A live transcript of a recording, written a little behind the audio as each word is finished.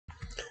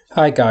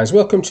Hi guys,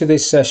 welcome to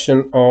this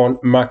session on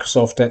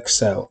Microsoft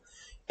Excel.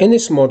 In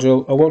this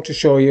module, I want to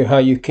show you how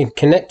you can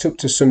connect up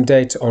to some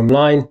data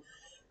online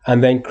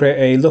and then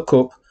create a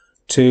lookup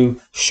to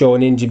show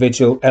an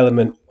individual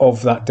element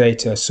of that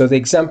data. So the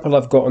example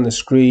I've got on the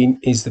screen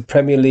is the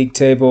Premier League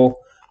table,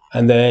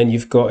 and then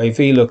you've got a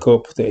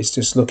vlookup that is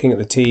just looking at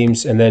the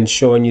teams and then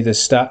showing you the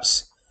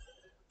stats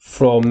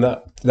from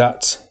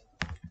that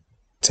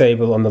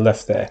table on the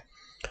left there.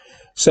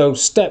 So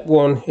step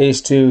one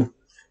is to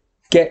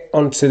get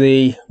onto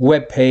the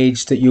web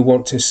page that you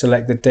want to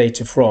select the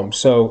data from.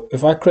 So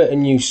if I create a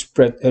new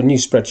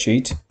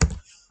spreadsheet,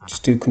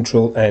 just do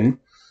Control N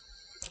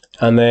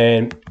and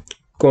then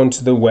go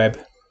onto the web.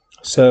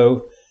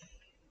 So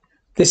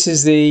this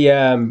is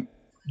the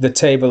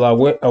table I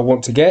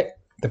want to get,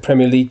 the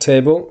Premier League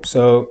table.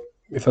 So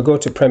if I go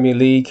to Premier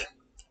League,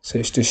 so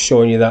it's just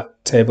showing you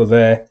that table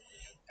there,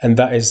 and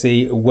that is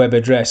the web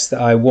address that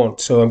I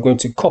want. So I'm going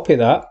to copy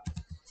that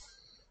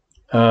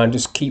and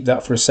just keep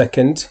that for a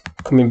second,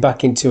 coming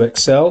back into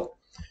Excel,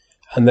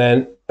 and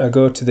then I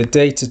go to the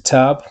data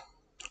tab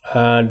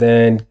and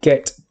then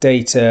get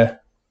data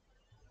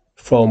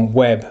from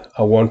web.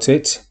 I want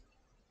it,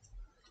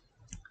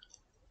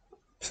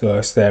 so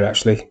it's there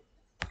actually.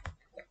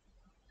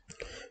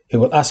 It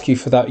will ask you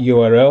for that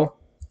URL,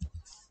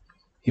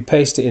 you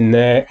paste it in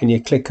there and you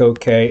click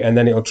OK, and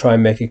then it will try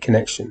and make a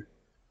connection,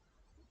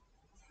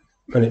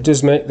 and it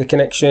does make the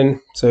connection.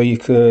 So you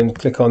can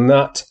click on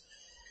that.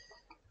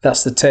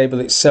 That's the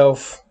table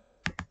itself,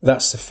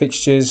 that's the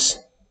fixtures.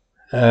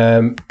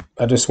 I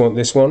just want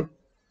this one.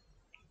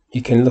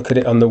 You can look at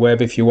it on the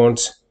web if you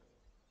want.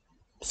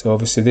 So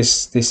obviously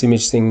this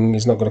image thing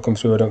is not going to come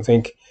through, I don't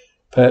think,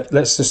 but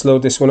let's just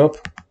load this one up,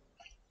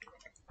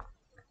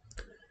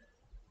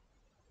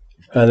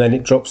 and then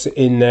it drops it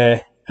in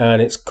there,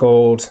 and it's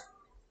called,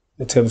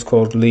 the table's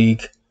called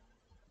League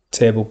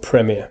Table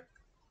Premier.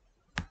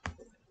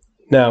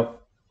 Now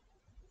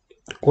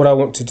what I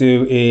want to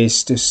do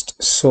is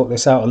just sort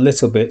this out a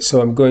little bit, so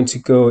I'm going to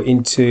go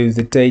into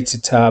the data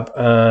tab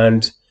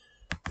and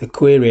the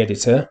query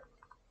editor.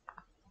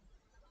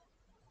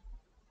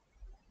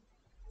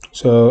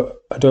 So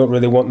I don't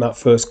really want that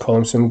first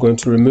column, so I'm going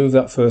to remove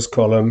that first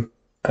column,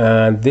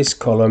 and this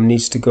column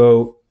needs to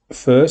go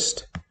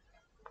first.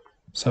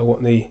 So I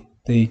want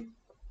the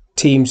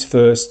teams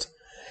first,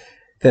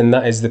 then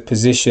that is the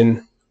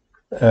position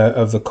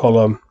of the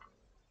column,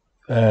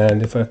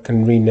 and if I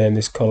can rename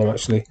this column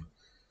actually.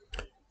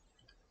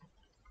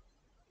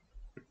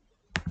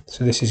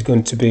 So this is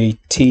going to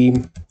be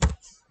team,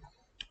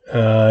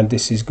 and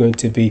this is going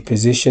to be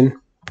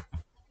position.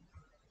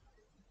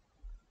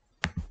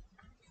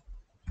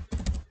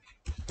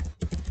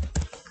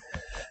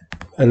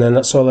 And then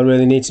that's all I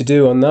really need to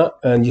do on that,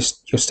 and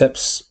your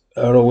steps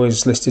are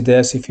always listed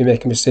there, so if you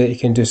make a mistake you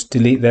can just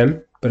delete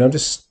them, but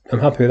I'm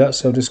happy with that,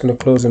 so I'm just going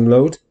to close and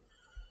load.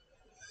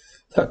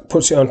 That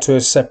puts it onto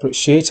a separate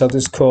sheet. I'll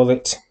just call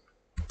it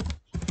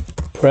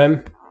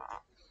Prem,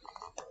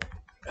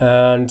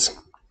 and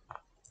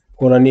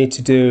what I need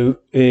to do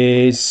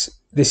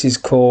is, this is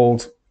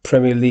called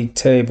Premier League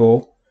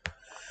table.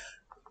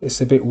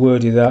 It's a bit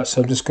wordy that,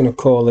 so I'm just going to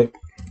call it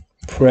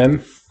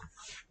Prem.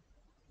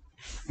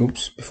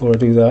 Oops, before I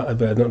do that, I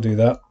better not do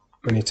that.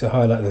 I need to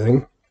highlight the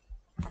thing.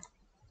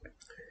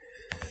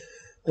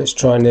 Let's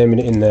try naming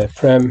it in there,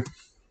 Prem.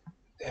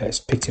 Yeah,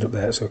 it's picked it up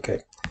there, it's okay.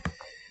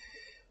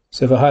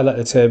 So if I highlight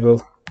the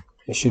table,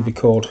 it should be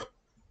called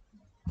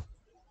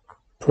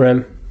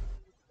Prem.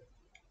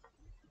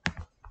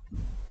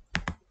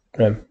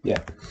 Yeah.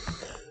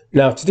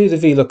 Now to do the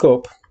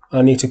vlookup,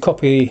 I need to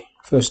copy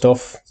first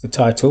off the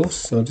titles,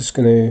 so I'm just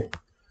going to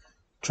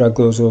drag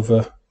those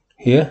over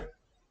here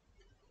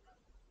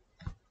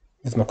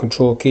with my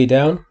control key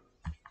down,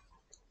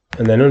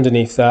 and then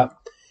underneath that,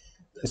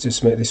 let's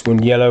just make this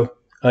one yellow.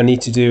 I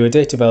need to do a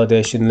data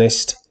validation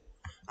list.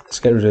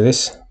 Let's get rid of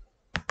this.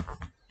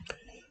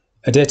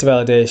 A data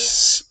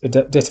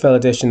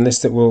validation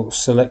list that will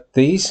select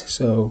these.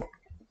 So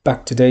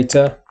back to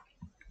data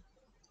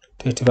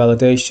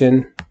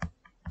validation,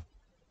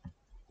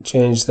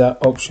 change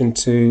that option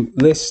to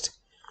list,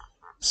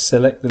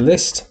 select the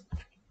list,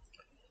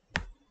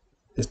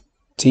 the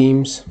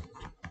teams.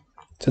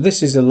 So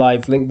this is a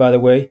live link, by the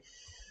way,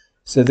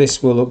 so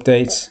this will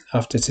update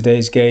after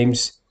today's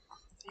games.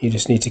 You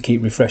just need to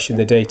keep refreshing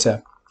the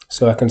data.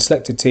 So I can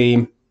select a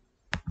team,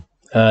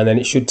 and then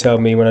it should tell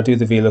me when I do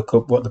the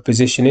vlookup what the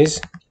position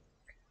is.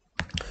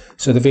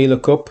 So the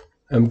vlookup,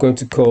 I'm going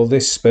to call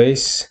this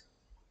space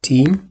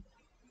team.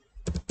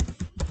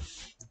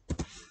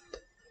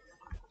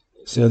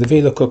 So the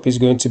vlookup is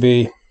going to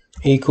be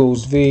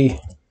equals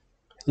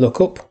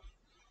vlookup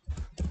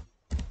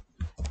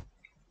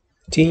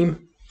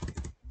team.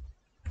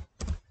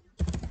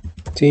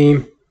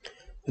 The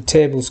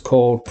table's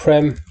called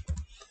Prem,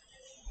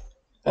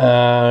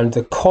 and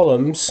the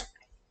columns,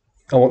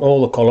 I want all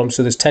the columns,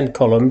 so there's 10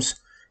 columns.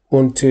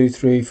 1, 2,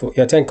 3, 4,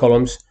 yeah, 10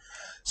 columns.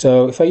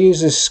 So if I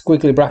use a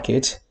squiggly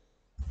bracket,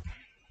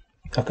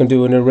 I can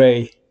do an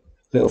array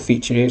little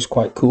feature here. It's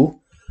quite cool.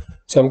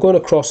 So I'm going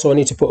across, so I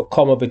need to put a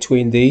comma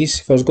between these.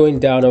 If I was going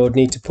down, I would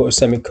need to put a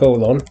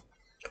semicolon.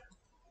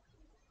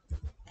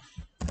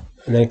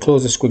 And then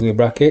close the squiggly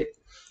bracket.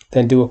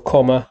 Then do a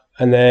comma,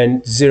 and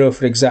then 0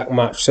 for exact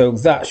match. So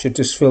that should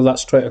just fill that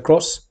straight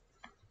across.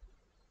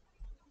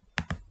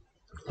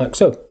 Like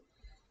so.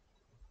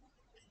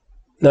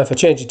 Now if I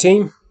change the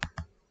team,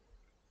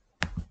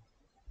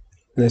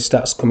 the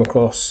stats come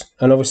across.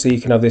 And obviously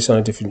you can have this on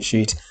a different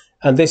sheet.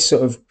 And this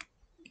sort of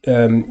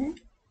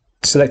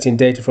selecting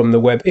data from the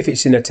web, if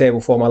it's in a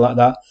table format like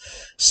that,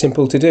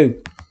 simple to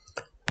do.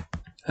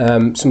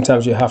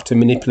 Sometimes you have to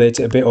manipulate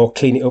it a bit or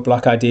clean it up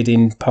like I did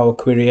in Power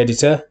Query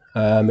Editor.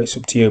 It's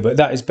up to you, but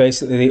that is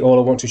basically all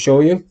I want to show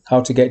you,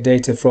 how to get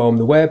data from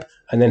the web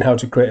and then how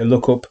to create a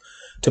lookup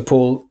to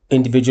pull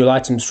individual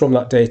items from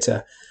that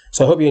data.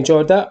 So I hope you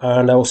enjoyed that,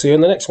 and I will see you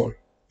on the next one.